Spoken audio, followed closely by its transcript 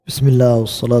بسم الله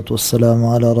والصلاة والسلام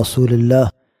على رسول الله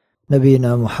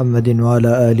نبينا محمد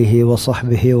وعلى آله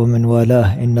وصحبه ومن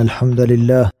والاه. إن الحمد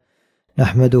لله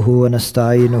نحمده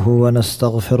ونستعينه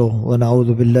ونستغفره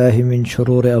ونعوذ بالله من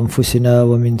شرور أنفسنا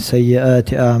ومن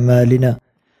سيئات أعمالنا.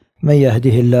 من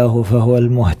يهده الله فهو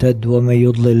المهتد ومن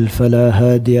يضلل فلا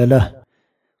هادي له.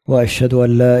 وأشهد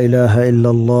أن لا إله إلا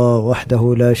الله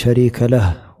وحده لا شريك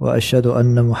له وأشهد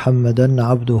أن محمدا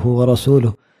عبده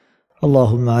ورسوله.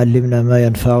 اللهم علمنا ما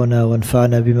ينفعنا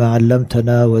وانفعنا بما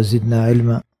علمتنا وزدنا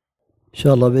علما.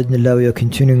 Inshallah, bi'idhnillah, we are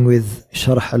continuing with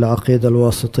Sharh al-Aqidah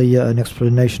al-Wasitiyya, an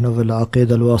explanation of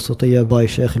al-Aqidah al-Wasitiyya by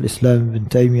Shaykh al-Islam ibn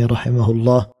Taymiyyah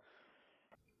rahimahullah.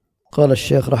 قال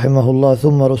الشيخ رحمه الله: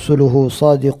 ثم رسله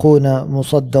صادقون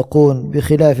مصدقون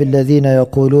بخلاف الذين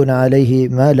يقولون عليه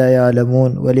ما لا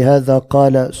يعلمون. ولهذا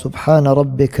قال: سبحان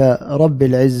ربك رب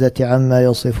العزة عما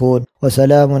يصفون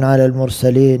وسلام على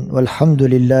المرسلين والحمد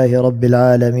لله رب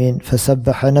العالمين.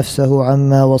 فسبح نفسه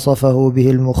عما وصفه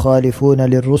به المخالفون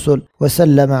للرسل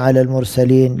وسلم على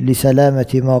المرسلين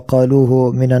لسلامة ما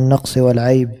قالوه من النقص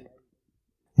والعيب.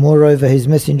 Moreover, his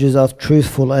messengers are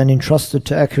truthful and entrusted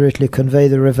to accurately convey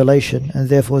the revelation, and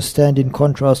therefore stand in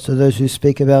contrast to those who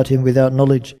speak about him without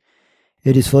knowledge.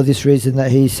 It is for this reason that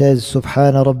he says,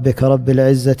 Subhana rabbika rabbil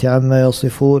izzati amma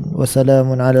yasifun, wa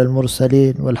salamun ala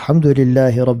al-mursaleen,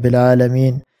 walhamdulillahi rabbil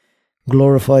alameen.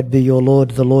 Glorified be your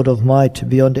Lord, the Lord of might,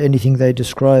 beyond anything they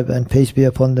describe, and peace be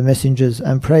upon the messengers,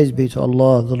 and praise be to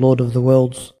Allah, the Lord of the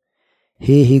worlds.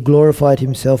 Here he glorified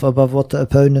himself above what the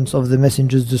opponents of the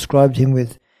messengers described him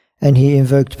with, and he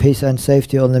invoked peace and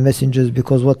safety on the messengers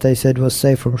because what they said was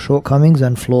safe from shortcomings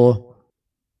and flaw.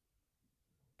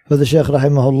 For the Shaykh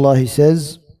rahimahullah, he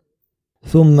says,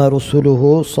 ثُمَّ رُسُلُهُ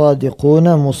صَادِقُونَ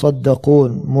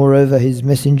مُصَدَّقُونَ. Moreover, his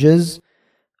messengers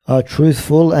are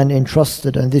truthful and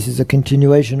entrusted, and this is a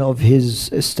continuation of his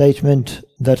statement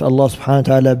that Allah subhanahu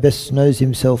wa ta'ala best knows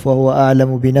himself, وَهُوَ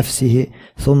أَعْلَمُ بِنَفْسِهِ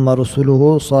ثُمَّ رُسُلُهُ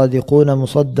صَادِقُونَ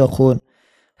مُصَدَّقُونَ.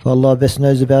 For Allah best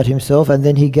knows about himself, and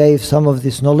then he gave some of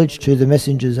this knowledge to the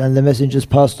messengers, and the messengers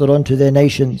passed it on to their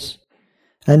nations.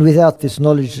 And without this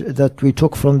knowledge that we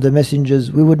took from the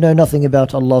messengers, we would know nothing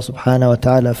about Allah subhanahu wa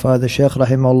ta'ala. For the Shaykh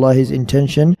rahimahullah, his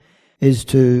intention is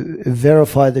to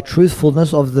verify the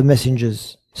truthfulness of the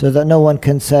messengers, so that no one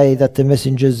can say that the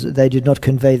messengers, they did not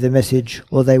convey the message,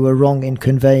 or they were wrong in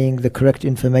conveying the correct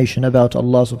information about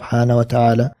Allah subhanahu wa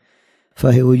ta'ala.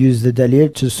 For he will use the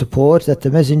dalil to support that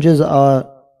the messengers are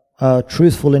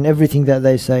truthful in everything that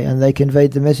they say, and they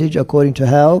conveyed the message according to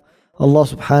how Allah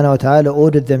subhanahu wa ta'ala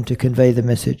ordered them to convey the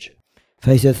message.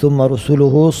 فَإِذَا ثُمَّ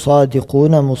رُسُلُهُ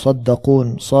صَادِقُونَ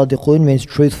مُصَدَّقُونَ. Sadiqun means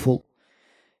truthful.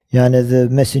 Yani the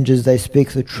messengers, they speak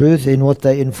the truth in what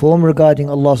they inform regarding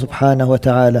Allah subhanahu wa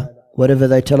ta'ala. Whatever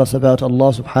they tell us about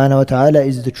Allah subhanahu wa ta'ala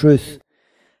is the truth.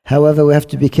 However, we have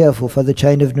to be careful, for the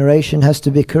chain of narration has to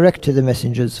be correct to the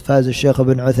messengers. For as Shaykh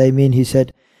ibn Uthaymeen, he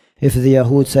said, if the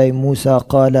Yahud say Musa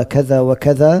qala kadha wa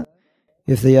kadha,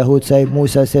 if the Yahud say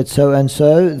Musa said so and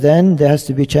so, then there has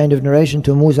to be chain of narration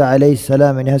to Musa alayhi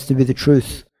salam, and it has to be the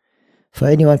truth. For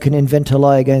anyone can invent a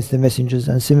lie against the messengers.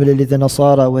 And similarly the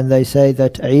Nasara, when they say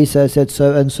that Isa said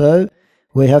so and so,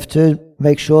 we have to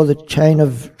make sure the chain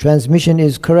of transmission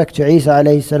is correct to Isa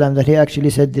alayhi salam, that he actually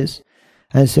said this.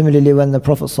 And similarly, when the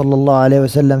Prophet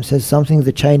ﷺ says something,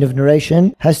 the chain of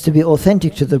narration has to be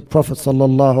authentic to the Prophet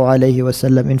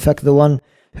ﷺ. In fact, the one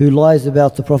who lies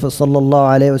about the Prophet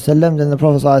ﷺ, then the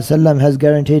Prophet ﷺ has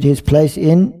guaranteed his place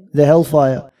in the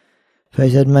hellfire. He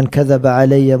said, "Man kadhaba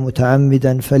alayya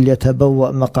muta'ammidan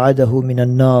falyatabawwa maq'adahu min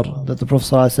an-nar." That the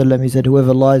Prophet ﷺ, he said,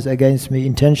 whoever lies against me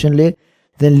intentionally,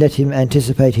 then let him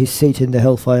anticipate his seat in the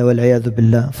hellfire. Wal-'iyadhu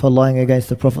billah. For lying against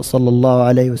the Prophet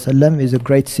ﷺ is a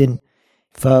great sin.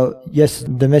 For yes,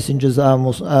 the messengers are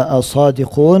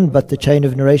sadiqun, but the chain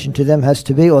of narration to them has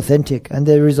to be authentic, and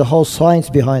there is a whole science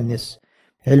behind this.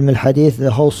 Ilm al-Hadith,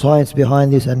 the whole science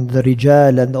behind this, and the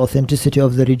rijal and the authenticity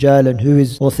of the rijal, and who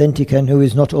is authentic and who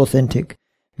is not authentic,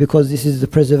 because this is the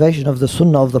preservation of the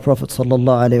sunnah of the Prophet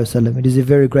ﷺ. It is a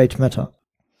very great matter.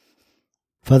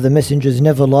 For the messengers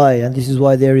never lie, and this is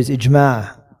why there is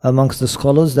ijma' amongst the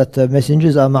scholars that the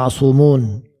messengers are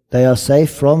ma'sumun. They are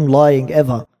safe from lying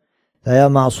ever. They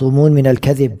are ma'sumun min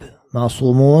al-kadhib.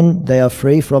 Ma'sumun, they are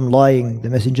free from lying.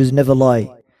 The messengers never lie.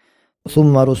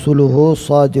 ثُمَّ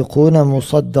رُسُلُهُ صَادِقُونَ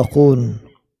مُصَدَّقُونَ.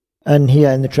 And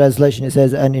here in the translation it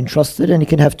says, and entrusted, and it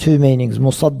can have two meanings.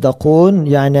 مُصَدَّقُونَ,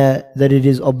 يعني that it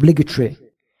is obligatory.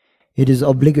 It is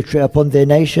obligatory upon their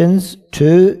nations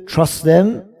to trust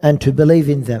them and to believe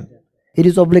in them. It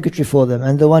is obligatory for them,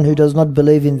 and the one who does not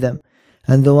believe in them,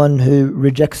 and the one who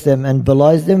rejects them and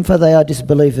belies them, for they are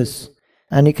disbelievers.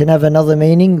 And it can have another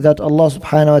meaning that Allah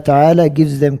subhanahu wa ta'ala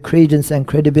gives them credence and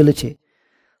credibility.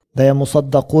 They are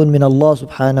musaddaqun min Allah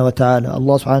subhanahu wa ta'ala.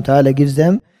 Allah subhanahu wa ta'ala gives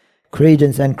them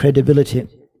credence and credibility.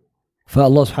 For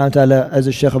Allah subhanahu wa ta'ala, as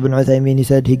the Shaykh ibn Uthaymeen, he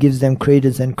said, He gives them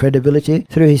credence and credibility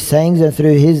through His sayings and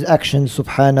through His actions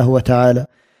subhanahu wa ta'ala.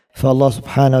 For Allah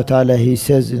subhanahu wa ta'ala, He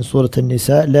says in Surah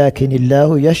An-Nisa, لَكِنِ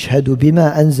اللَّهُ يَشْهَدُ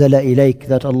بِمَا أَنزَلَ إِلَيْكَ,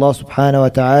 that Allah subhanahu wa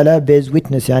ta'ala bears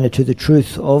witness to the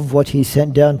truth of what He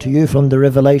sent down to you from the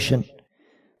revelation.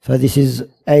 So this is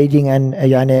aiding and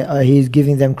He is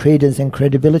giving them credence and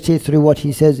credibility through what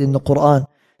He says in the Quran,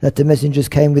 that the messengers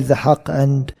came with the haqq,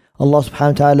 and Allah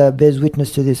subhanahu wa ta'ala bears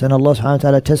witness to this, and Allah subhanahu wa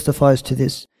ta'ala testifies to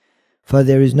this. For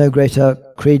there is no greater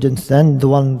credence than the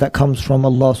one that comes from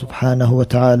Allah subhanahu wa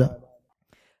ta'ala.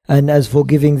 And as for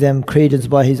giving them credence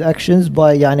by His actions,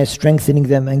 by strengthening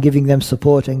them and giving them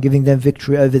support and giving them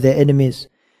victory over their enemies.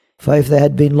 For if they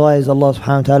had been liars, Allah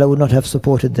subhanahu wa ta'ala would not have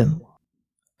supported them.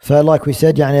 For like we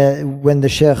said, when the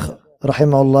Shaykh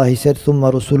rahimahullah, he said, ثُمَّ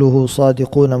رُسُلُهُ صَادِقُونَ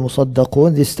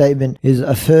مُصَدَّقُونَ, this statement is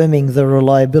affirming the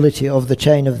reliability of the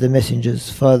chain of the messengers,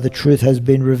 for the truth has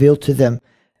been revealed to them,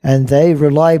 and they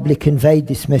reliably conveyed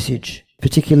this message,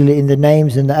 particularly in the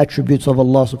names and the attributes of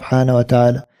Allah subhanahu wa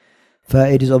ta'ala. For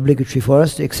it is obligatory for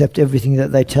us to accept everything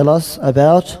that they tell us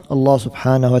about Allah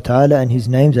subhanahu wa ta'ala and His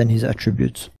names and His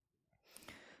attributes.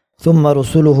 ثم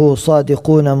رسله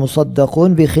صادقون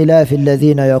مصدقون بخلاف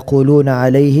الذين يقولون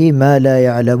عليه ما لا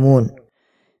يعلمون.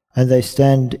 And they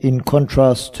stand in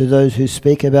contrast to those who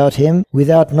speak about Him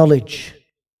without knowledge.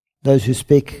 Those who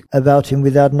speak about Him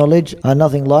without knowledge are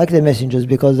nothing like the messengers,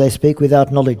 because they speak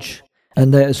without knowledge.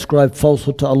 And they ascribe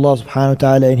falsehood to Allah subhanahu wa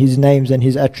ta'ala in His names and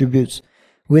His attributes,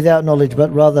 without knowledge,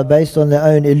 but rather based on their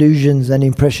own illusions and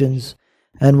impressions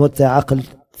and what their aql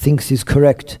thinks is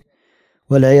correct.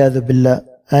 وَالْعِيَاذُ بِاللَّهِ.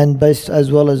 And based,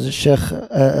 as well as Shaykh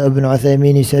ibn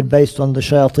Uthaymeen, he said, based on the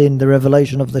shayateen, the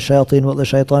revelation of the shayateen, what the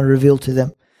shaitan revealed to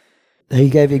them. He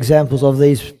gave examples of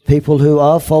these people who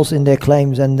are false in their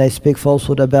claims and they speak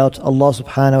falsehood about Allah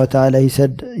subhanahu wa ta'ala. He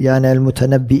said,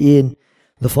 al-mutanabbi'een,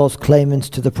 the false claimants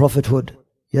to the prophethood.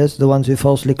 Yes, the ones who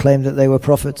falsely claimed that they were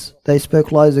prophets. They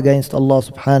spoke lies against Allah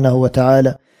subhanahu wa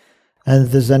ta'ala. And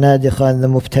the zanadiqa and the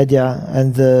mubtadi'a,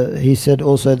 and he said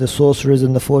also the sorcerers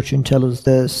and the fortune tellers,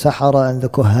 the sahara and the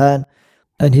kuhan.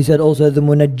 And he said also the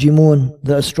munajjimun,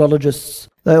 the astrologists.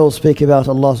 They all speak about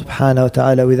Allah subhanahu wa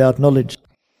ta'ala without knowledge.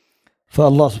 For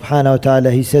Allah subhanahu wa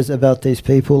ta'ala, He says about these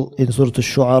people in Surah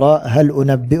Al-Shu'ara, هَلْ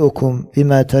أُنَبِّئُكُمْ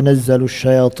بِمَا تَنَزَّلُ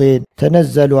الشَّيَاطِينَ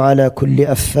تَنَزَّلُ عَلَى كُلِّ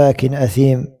أَفَّاكٍ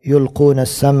أَثِيمٍ يُلْقُونَ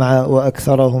السَّمْعَ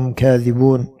وَأَكْثَرَهُمْ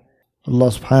كَاذِبُونَ.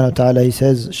 Allah subhanahu wa ta'ala, He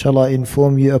says, shall I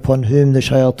inform you upon whom the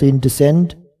shayateen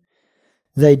descend?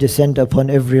 They descend upon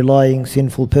every lying,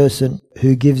 sinful person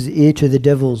who gives ear to the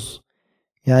devils.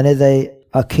 They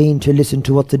are keen to listen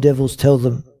to what the devils tell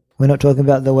them. We're not talking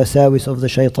about the wasawis of the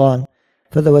shaitan.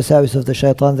 For the wasawis of the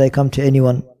shaitan, they come to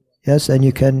anyone. Yes, and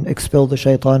you can expel the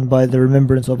shaitan by the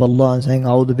remembrance of Allah and saying,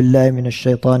 A'udhu billahi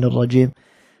minash shaitanir rajim.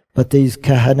 But these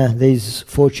kahana, these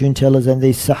fortune tellers and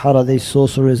these sahara, these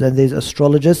sorcerers and these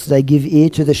astrologists, they give ear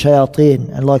to the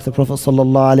shayateen. And like the Prophet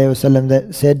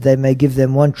ﷺ said, they may give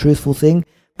them one truthful thing,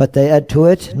 but they add to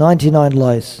it 99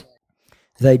 lies.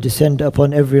 They descend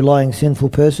upon every lying, sinful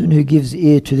person who gives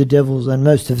ear to the devils, and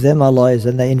most of them are liars,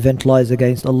 and they invent lies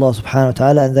against Allah subhanahu wa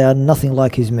ta'ala, and they are nothing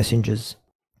like His messengers.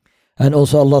 And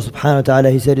also Allah subhanahu wa ta'ala,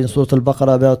 He said in Surah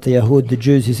Al-Baqarah about the Yahud, the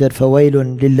Jews, He said,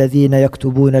 فَوَيْلٌ لِلَّذِينَ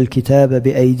يَكْتُبُونَ الْكِتَابَ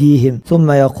بِأَيْدِيهِمْ ثُمَّ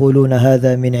يَقُولُونَ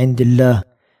هَذَا مِنْ عِنْدِ اللَّهِ.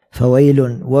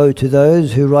 فَوَيْلٌ, woe to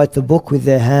those who write the book with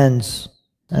their hands,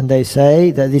 and they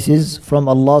say that this is from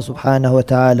Allah subhanahu wa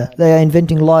ta'ala. They are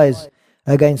inventing lies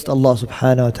against Allah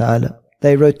subhanahu wa ta'ala.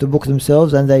 They wrote the book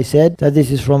themselves and they said that this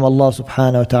is from Allah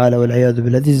subhanahu wa ta'ala. وَالْعِيَاذُ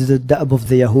بِاللَّهِ. This is the da'b of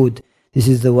the Yahud. This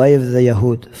is the way of the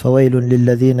Yahud. فَوَيْلٌ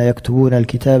لِلَّذِينَ يَكْتُبُونَ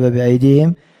الْكِتَابَ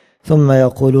بِأَيْدِيهِمْ ثُمَّ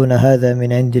يَقُولُونَ هَذَا مِنْ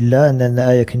عِنْدِ اللَّهِ. And then the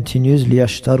ayah continues,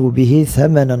 لِيَشْتَرُوا بِهِ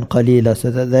ثَمَنًا قَلِيلًا, so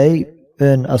that they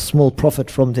earn a small profit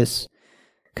from this.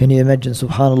 Can you imagine,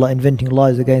 subhanAllah, inventing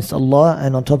lies against Allah,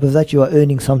 and on top of that you are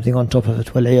earning something on top of it.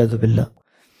 وَالْعِيَاذُ بِاللَّهِ.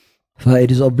 For it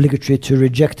is obligatory to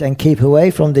reject and keep away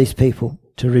from these people.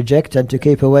 To reject and to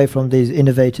keep away from these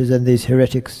innovators and these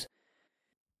heretics.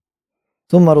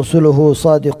 ثم رسله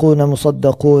صادقون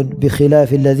مصدقون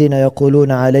بخلاف الذين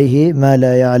يقولون عليه ما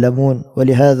لا يعلمون.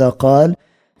 ولهذا قال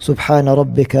سبحان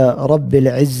ربك رب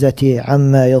العزة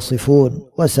عما يصفون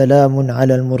وسلام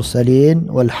على المرسلين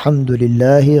والحمد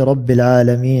لله رب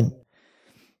العالمين.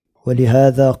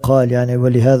 ولهذا قال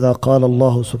ولهذا قال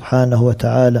الله سبحانه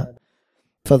وتعالى.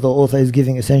 For the author is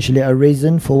giving essentially a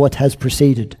reason for what has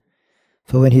preceded.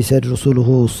 فwhen he said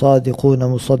رسوله صادقون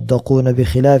مصدقون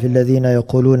بخلاف الذين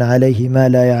يقولون عليه ما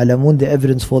لا يعلمون, the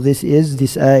evidence for this is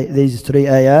these 3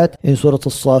 ayat in Surah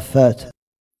Al-Saffat.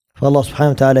 For Allah subhanahu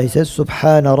wa ta'ala, he says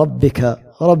سبحان ربك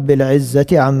رب العزة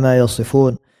عما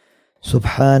يصفون.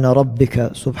 سبحان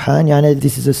ربك, Subhan, yani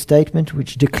this is a statement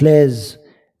which declares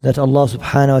that Allah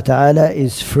subhanahu wa ta'ala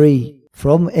is free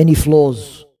from any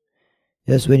flaws.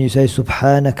 Yes, when you say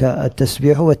Subhanaka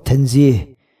at-tasbih wa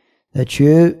at-tanzih, that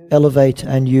you elevate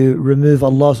and you remove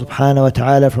Allah subhanahu wa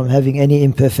ta'ala from having any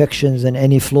imperfections and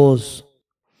any flaws.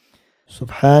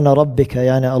 Subhana Rabbika,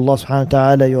 yani Allah subhanahu wa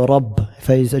ta'ala, your Rabb, if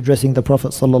he is addressing the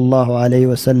Prophet sallallahu alayhi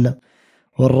wa sallam.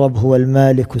 وَالرَّبْ هُوَ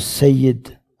الْمَالِكُ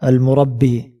السَّيِّدُ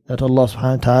الْمُرَبِّي, that Allah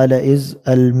subhanahu wa ta'ala is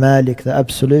al-Malik, the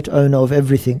absolute owner of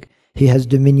everything. He has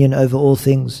dominion over all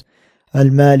things.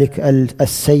 Al-Malik,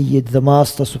 al-Sayyid, the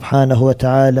master subhanahu wa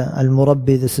ta'ala.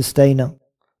 Al-Murabbi, the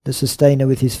sustainer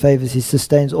with his favors. He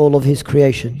sustains all of his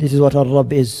creation. This is what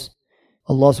al-Rabb is.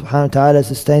 Allah subhanahu wa ta'ala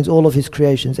sustains all of his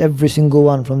creations, every single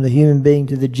one, from the human being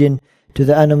to the jinn, to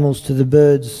the animals, to the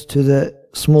birds, to the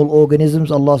small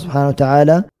organisms. Allah subhanahu wa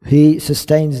ta'ala, he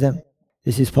sustains them.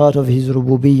 This is part of his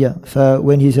rububiyyah. For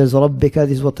when he says Rabbika,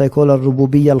 this is what they call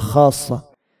al-rububiyyah al-khassa.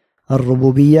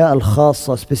 Al-rububiyyah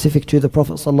al-khassa, specific to the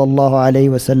Prophet sallallahu alayhi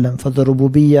wa sallam. For the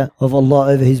rububiyyah of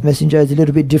Allah over his messenger is a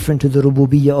little bit different to the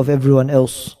rububiyyah of everyone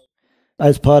else.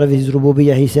 As part of his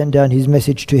rububiyyah, he sent down his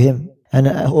message to him. And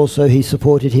also he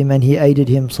supported him and he aided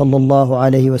him sallallahu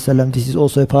alayhi wa sallam. This is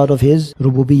also part of his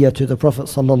rububiyyah to the Prophet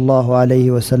sallallahu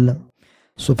alayhi wa sallam.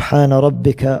 Subhana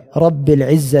Rabbika Rabbil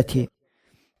Izzati,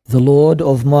 the Lord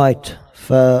of might.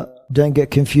 For don't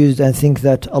get confused and think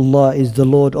that Allah is the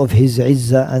Lord of his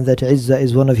Izzah and that Izzah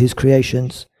is one of his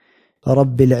creations.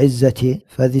 Rabbil Izzati,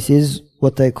 for this is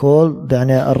what they call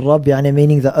al-Rabb,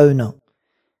 meaning the owner.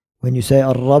 When you say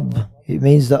al-Rabb, it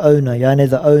means the owner,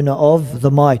 the owner of the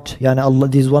might. Allah,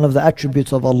 this is one of the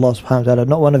attributes of Allah subhanahu wa ta'ala,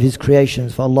 not one of his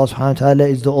creations. For Allah subhanahu wa ta'ala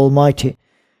is the Almighty.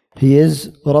 He is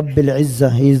Rabbil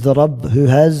Izzah. He is the Rabb who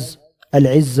has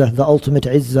al-Izzah, the ultimate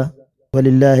Izzah.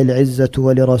 وَلِلَّهِ الْعِزَّةُ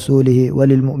وَلِرَسُولِهِ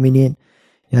وَلِلْمُؤْمِنِينَ.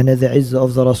 The Izzah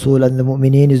of the Rasul and the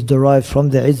Mu'mineen is derived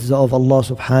from the Izzah of Allah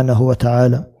subhanahu wa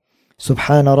ta'ala.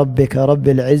 Subhana Rabbika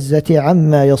Rabbil Izzati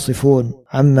amma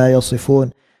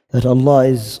yasifun. That Allah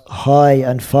is high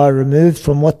and far removed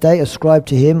from what they ascribe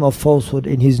to him of falsehood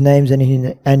in his names and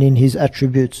in his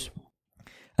attributes.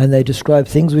 And they describe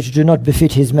things which do not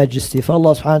befit his majesty. For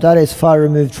Allah subhanahu wa ta'ala is far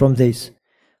removed from these.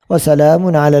 وَسَلَامٌ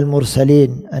عَلَى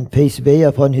الْمُرْسَلِينَ, and peace be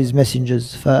upon his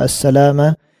messengers.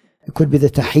 فَالسَّلَامَ, it could be the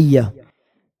tahiyyah.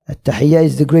 At-tahiyyah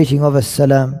is the greeting of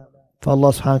as-salam. For Allah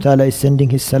subhanahu wa ta'ala is sending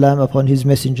his salam upon his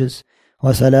messengers.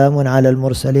 وَسَلَامٌ عَلَى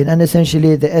الْمُرْسَلِينَ. And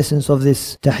essentially the essence of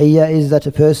this tahiyyah is that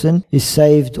a person is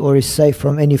saved or is safe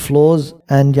from any flaws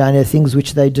and things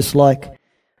which they dislike.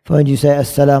 For when you say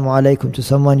assalamu alaikum to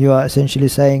someone, you are essentially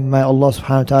saying, may Allah subhanahu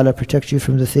wa ta'ala protect you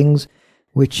from the things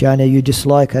which you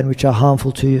dislike and which are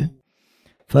harmful to you.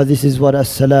 For this is what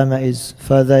as-salama is.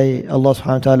 For Allah subhanahu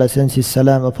wa ta'ala sends his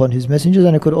salam upon his messengers,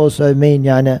 and it could also mean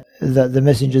that the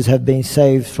messengers have been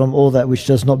saved from all that which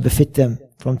does not befit them,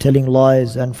 from telling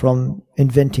lies and from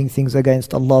inventing things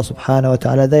against Allah subhanahu wa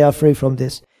ta'ala. They are free from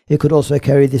this. It could also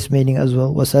carry this meaning as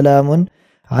well. وَسَلَامٌ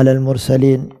عَلَى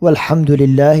الْمُرْسَلِينَ وَالْحَمْدُ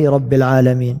لِلَّهِ رَبِّ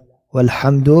الْعَالَمِينَ.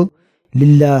 وَالْحَمْدُ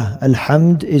لِلَّهِ.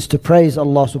 Alhamd is to praise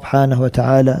Allah subhanahu wa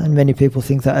ta'ala, and many people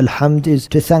think that alhamd is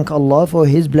to thank Allah for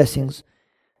his blessings.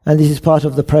 And this is part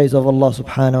of the praise of Allah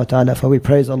subhanahu wa ta'ala. For we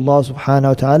praise Allah subhanahu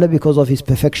wa ta'ala because of his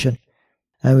perfection.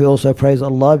 And we also praise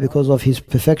Allah because of his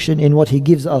perfection in what he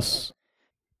gives us.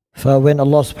 For when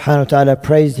Allah subhanahu wa ta'ala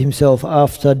praised himself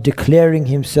after declaring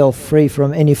himself free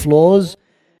from any flaws,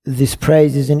 this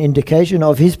praise is an indication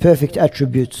of his perfect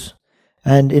attributes.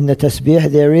 And in the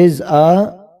tasbih there is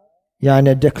a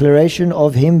declaration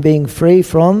of him being free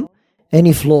from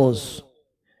any flaws.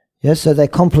 Yes, so they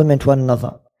complement one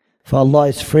another. For Allah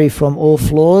is free from all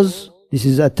flaws. This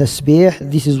is a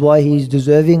tasbih. This is why he is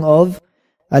deserving of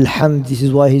alhamd. This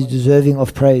is why he is deserving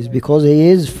of praise, because he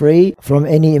is free from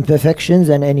any imperfections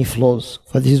and any flaws.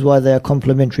 For this is why they are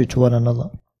complementary to one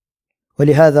another.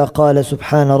 ولهذا قال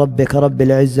سبحان ربك رب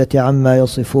العزة عما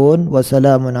يصفون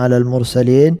وسلام على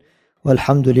المرسلين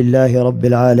والحمد لله رب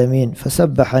العالمين.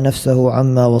 فسبح نفسه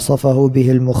عما وصفه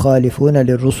به المخالفون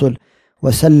للرسل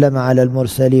وسلم على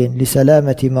المرسلين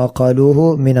لسلامة ما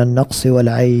قالوه من النقص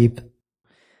والعيب.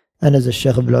 And as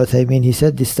Shaykh Ibn al-Uthaymin, he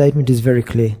said, this statement is very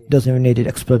clear. It doesn't even need an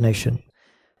explanation.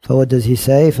 So what does he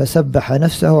say? فسبح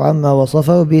نفسه عما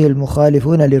وصفه به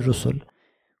المخالفون للرسل.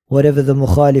 Whatever the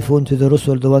mukhalifun to the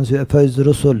Rusul, the ones who oppose the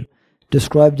Rusul,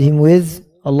 described him with,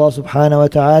 Allah subhanahu wa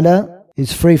ta'ala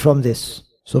is free from this.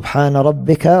 سبحان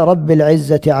ربك رب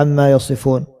العزة عما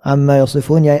يصفون. عما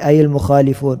يصفون أي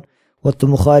المخالفون. What the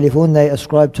مخالفون, they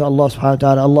ascribe to Allah subhanahu wa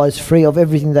ta'ala. Allah is free of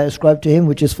everything they ascribe to him,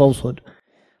 which is falsehood.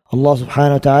 Allah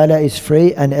subhanahu wa ta'ala is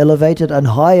free and elevated and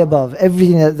high above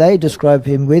everything that they describe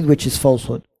him with, which is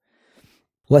falsehood.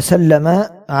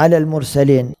 وَسَلَّمَ عَلَى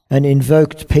الْمُرْسَلِينَ, and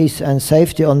invoked peace and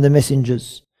safety on the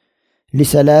messengers.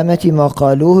 لِسَلَامَةِ مَا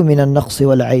قَالُوهُ مِنَ النَّقْصِ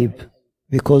وَالْعَيْبِ,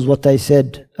 because what they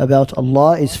said about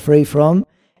Allah is free from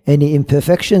any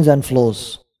imperfections and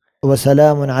flaws.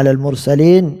 وَسَلَامٌ عَلَى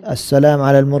الْمُرْسَلِينَ, السَّلَامُ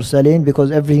عَلَى الْمُرْسَلِينَ,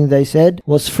 because everything they said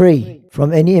was free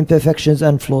from any imperfections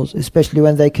and flaws, especially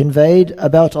when they conveyed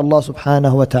about Allah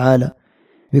subhanahu wa ta'ala.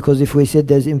 Because if we said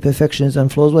there's imperfections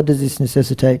and flaws, what does this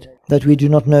necessitate? That we do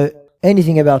not know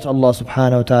anything about Allah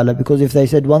subhanahu wa ta'ala. Because if they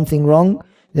said one thing wrong,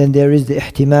 then there is the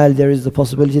ihtimal, there is the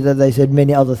possibility that they said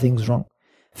many other things wrong.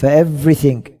 For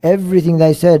everything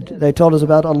they said, they told us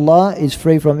about Allah is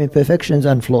free from imperfections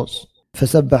and flaws.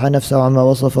 فسبح نفسه عما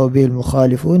وصفه به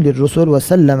المخالفون للرسل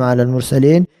وسلم على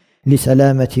المرسلين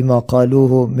لسلامة ما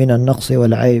قالوه من النقص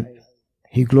والعيب.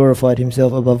 He glorified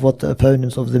himself above what the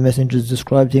opponents of the messengers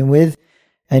described him with,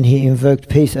 and he invoked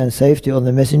peace and safety on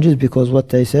the messengers because what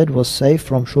they said was safe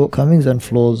from shortcomings and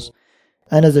flaws.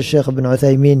 And as the Shaykh ibn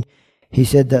Uthaymeen, he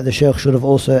said that the Shaykh should have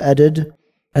also added,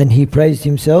 and he praised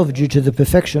himself due to the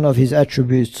perfection of his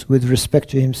attributes with respect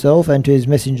to himself and to his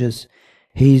messengers.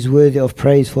 He is worthy of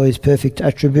praise for his perfect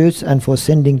attributes and for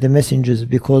sending the messengers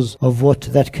because of what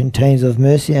that contains of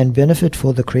mercy and benefit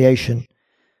for the creation.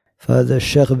 For the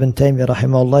Shaykh ibn Taymiyyah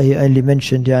rahimahullah, he only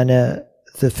mentioned the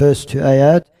first two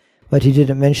ayat, but he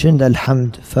didn't mention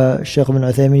Alhamd. For Shaykh ibn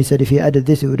Uthaymeen, he said if he added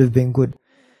this, it would have been good.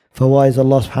 For why is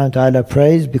Allah subhanahu wa ta'ala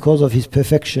praised? Because of his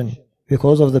perfection,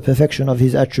 because of the perfection of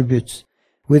his attributes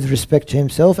with respect to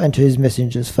himself and to his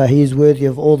messengers. For he is worthy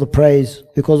of all the praise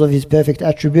because of his perfect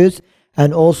attributes,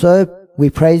 and also we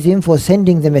praise him for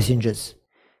sending the messengers,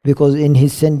 because in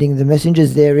his sending the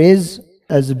messengers there is,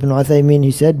 as Ibn Uthaymeen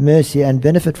he said, mercy and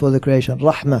benefit for the creation,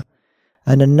 rahmah,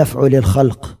 and an-naf'u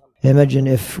lil-khalq. Imagine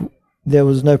if there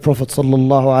was no Prophet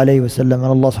sallallahu alayhi wasallam and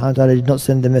Allah subhanahu wa ta'ala did not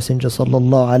send the messenger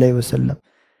sallallahu alayhi wasallam,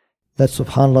 that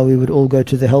subhanallah we would all go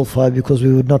to the hellfire because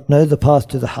we would not know the path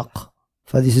to the haqq.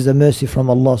 For this is a mercy from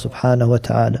Allah subhanahu wa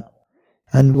ta'ala.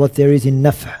 And what there is in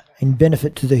naf', in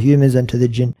benefit to the humans and to the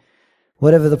jinn.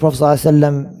 Whatever the Prophet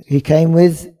ﷺ he came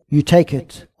with, you take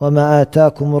it. وَمَا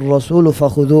آتَاكُمُ الرَّسُولُ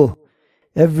فَخُذُوهُ.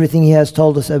 Everything he has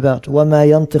told us about. وَمَا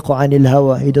يَنطِقُ عَنِ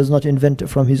الْهَوَى. He does not invent it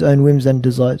from his own whims and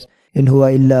desires. إِنْ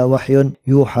هُوَ إِلَّا وَحْيٌ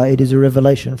يُوحَى. It is a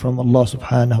revelation from Allah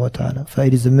subhanahu wa ta'ala. For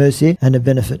it is a mercy and a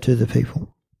benefit to the people.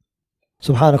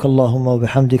 سبحانك اللهم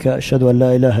وبحمدك أشهد أن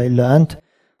لا إله إلا أنت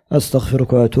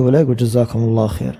أستغفرك وأتوب إليك وجزاكم الله خير.